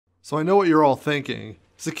So I know what you're all thinking.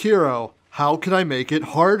 Sekiro, how can I make it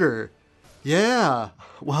harder? Yeah,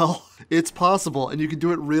 well, it's possible, and you can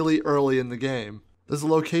do it really early in the game. There's a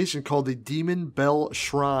location called the Demon Bell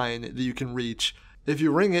Shrine that you can reach. If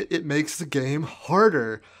you ring it, it makes the game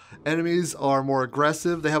harder. Enemies are more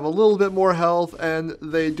aggressive, they have a little bit more health, and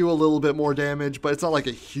they do a little bit more damage, but it's not like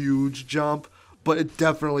a huge jump, but it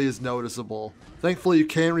definitely is noticeable. Thankfully, you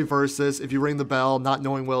can reverse this if you ring the bell, not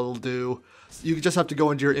knowing what it'll do. You just have to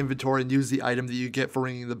go into your inventory and use the item that you get for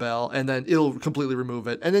ringing the bell, and then it'll completely remove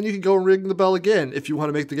it. And then you can go and ring the bell again if you want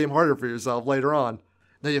to make the game harder for yourself later on.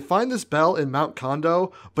 Now, you find this bell in Mount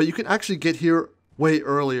Kondo, but you can actually get here way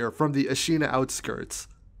earlier from the ASHINA outskirts.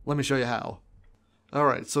 Let me show you how.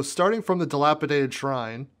 Alright, so starting from the dilapidated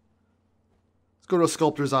shrine, let's go to a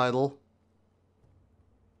sculptor's idol.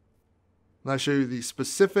 And I'll show you the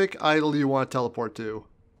specific idol you want to teleport to.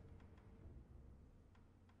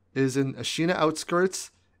 It is in ASHINA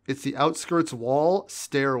outskirts. It's the outskirts wall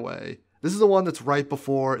stairway. This is the one that's right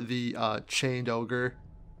before the Chained Ogre.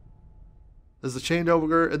 There's a Chained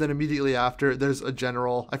Ogre, and then immediately after, there's a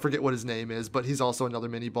general. I forget what his name is, but he's also another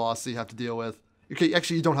mini-boss that you have to deal with. Okay,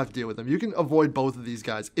 actually, you don't have to deal with him. You can avoid both of these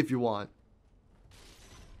guys if you want.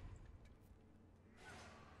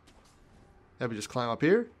 Have you just climb up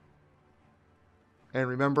here. And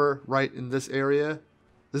remember, right in this area,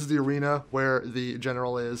 this is the arena where the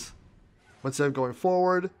general is. Instead of going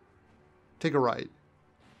forward, take a right.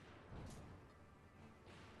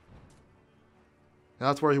 And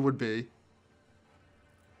that's where he would be.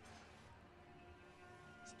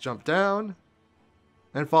 Jump down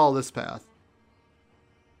and follow this path.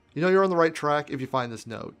 You know you're on the right track if you find this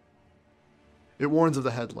note. It warns of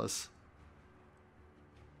the Headless.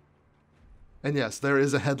 And yes, there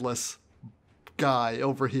is a Headless guy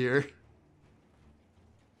over here.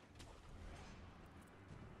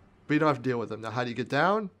 But you don't have to deal with him. Now, how do you get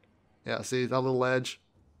down? Yeah, see that little ledge?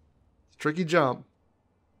 Tricky jump.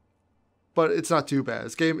 But it's not too bad.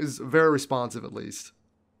 This game is very responsive at least.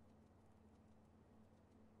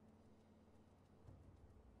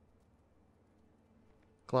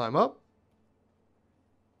 Climb up.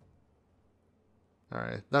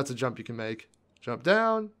 Alright, that's a jump you can make. Jump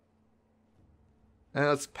down. And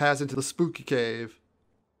let's pass into the spooky cave.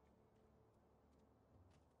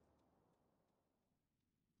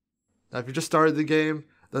 Now, if you just started the game,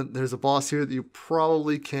 then there's a boss here that you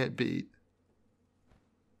probably can't beat.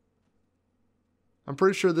 I'm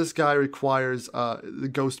pretty sure this guy requires the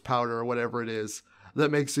ghost powder or whatever it is.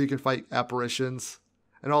 That makes so you can fight apparitions.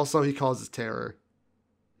 And also he causes terror.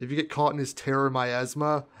 If you get caught in his terror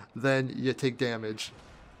miasma, then you take damage.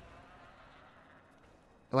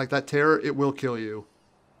 And like that terror, it will kill you.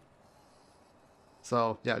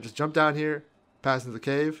 So, yeah, just jump down here, pass into the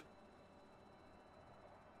cave.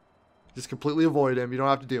 Just completely avoid him. You don't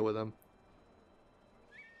have to deal with him.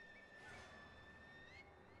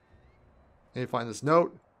 And you find this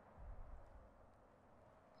note.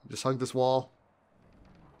 Just hug this wall.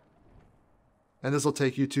 And this will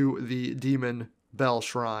take you to the Demon Bell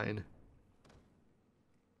Shrine.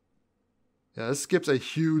 Yeah, this skips a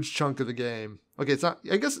huge chunk of the game. Okay, it's not,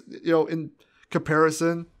 I guess, you know, in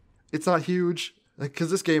comparison, it's not huge,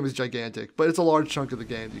 because this game is gigantic, but it's a large chunk of the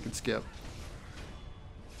game that you can skip.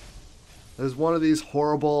 There's one of these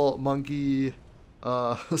horrible monkey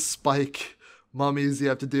spike mummies you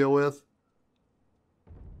have to deal with.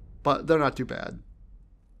 But they're not too bad.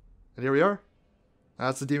 And here we are.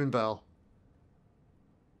 That's the Demon Bell.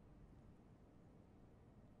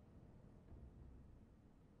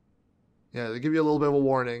 Yeah, they give you a little bit of a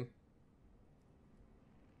warning.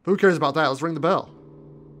 But who cares about that? Let's ring the bell.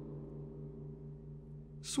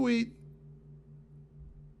 Sweet.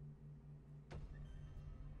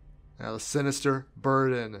 Now the sinister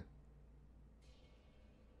burden.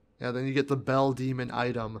 Yeah, then you get the Bell Demon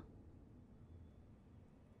item.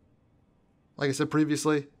 Like I said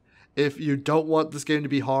previously, if you don't want this game to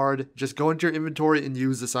be hard, just go into your inventory and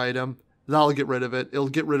use this item. That'll get rid of it. It'll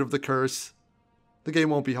get rid of the curse. The game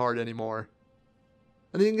won't be hard anymore.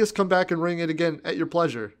 And then you can just come back and ring it again at your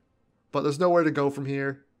pleasure. But there's nowhere to go from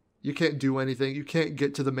here. You can't do anything. You can't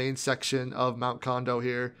get to the main section of Mount Kondo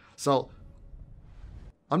here. So,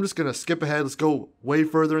 I'm just going to skip ahead. Let's go way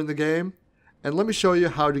further in the game. And let me show you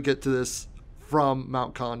how to get to this from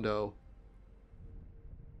Mount Kondo.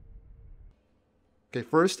 Okay,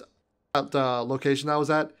 first, at the location I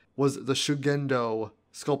was at was the Shugendo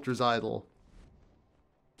Sculptor's Idol.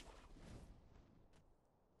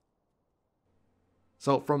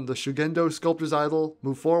 So from the Shugendo Sculptor's Idol,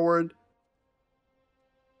 move forward.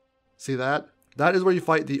 See that? That is where you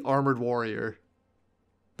fight the Armored Warrior.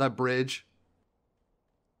 That bridge.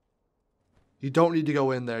 You don't need to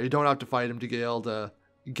go in there. You don't have to fight him to be able to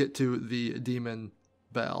get to the demon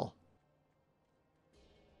bell.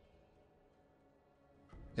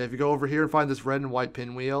 Yeah, if you go over here and find this red and white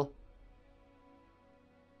pinwheel,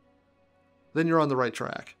 then you're on the right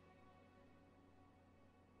track.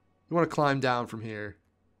 You want to climb down from here.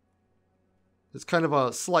 It's kind of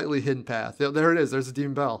a slightly hidden path. There it is. There's a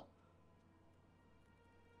demon bell.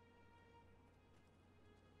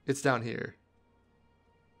 It's down here.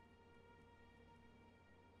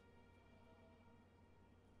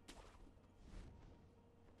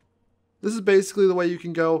 This is basically the way you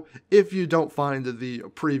can go if you don't find the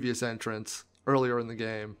previous entrance earlier in the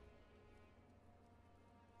game.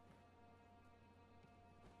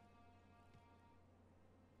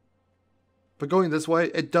 But going this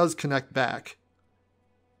way, it does connect back.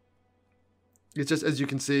 It's just, as you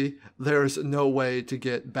can see, there's no way to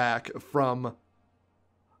get back from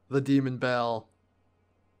the demon bell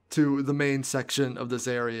to the main section of this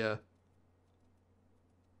area.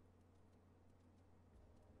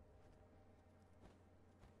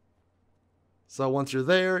 So once you're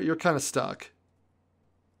there, you're kind of stuck.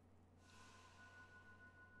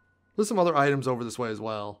 There's some other items over this way as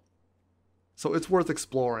well. So it's worth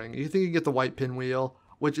exploring. You think you can get the white pinwheel,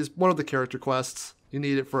 which is one of the character quests. You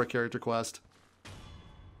need it for a character quest.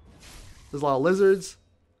 There's a lot of lizards.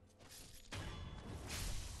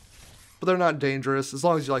 But they're not dangerous as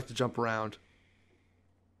long as you like to jump around.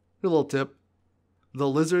 A little tip. The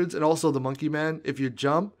lizards and also the monkey man, if you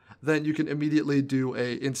jump, then you can immediately do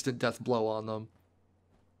a instant death blow on them.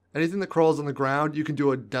 Anything that crawls on the ground, you can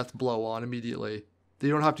do a death blow on immediately.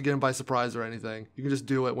 You don't have to get them by surprise or anything. You can just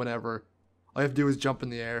do it whenever. All you have to do is jump in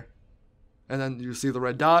the air. And then you see the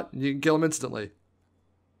red dot, and you can kill them instantly.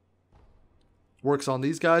 Works on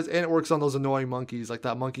these guys, and it works on those annoying monkeys, like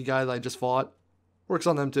that monkey guy that I just fought. Works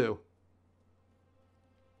on them too.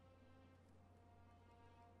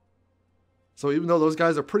 So even though those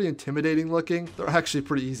guys are pretty intimidating looking, they're actually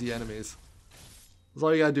pretty easy enemies. That's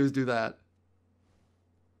all you gotta do is do that.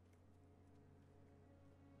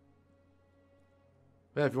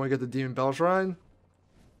 Yeah, if you want to get the Demon Bell Shrine,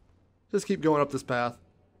 just keep going up this path,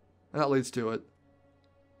 and that leads to it.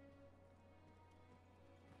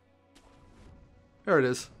 There it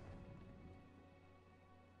is.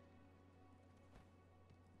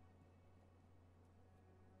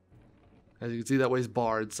 As you can see, that way's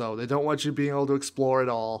barred, so they don't want you being able to explore at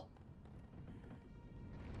all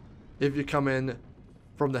if you come in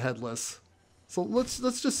from the Headless. So let's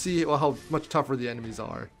just see how much tougher the enemies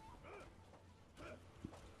are.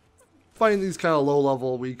 Fighting these kind of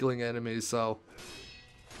low-level weakling enemies, so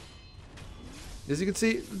as you can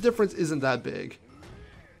see, the difference isn't that big,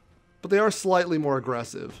 but they are slightly more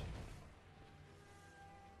aggressive.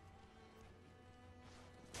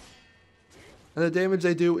 And the damage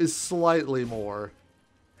they do is slightly more.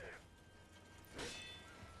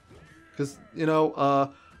 Because, you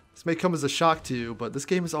know, this may come as a shock to you, but this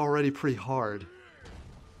game is already pretty hard.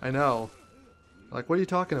 I know. Like, what are you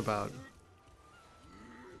talking about?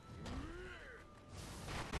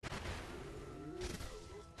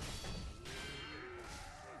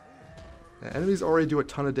 Yeah, enemies already do a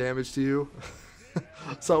ton of damage to you.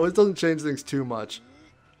 So it doesn't change things too much.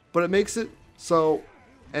 But it makes it so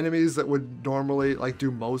enemies that would normally like do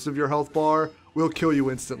most of your health bar will kill you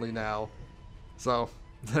instantly now. So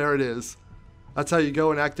there it is. That's how you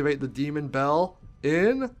go and activate the Demon Bell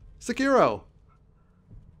in SEKIRO.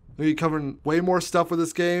 We'll be covering way more stuff with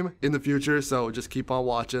this game in the future, so just keep on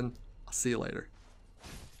watching. I'll see you later.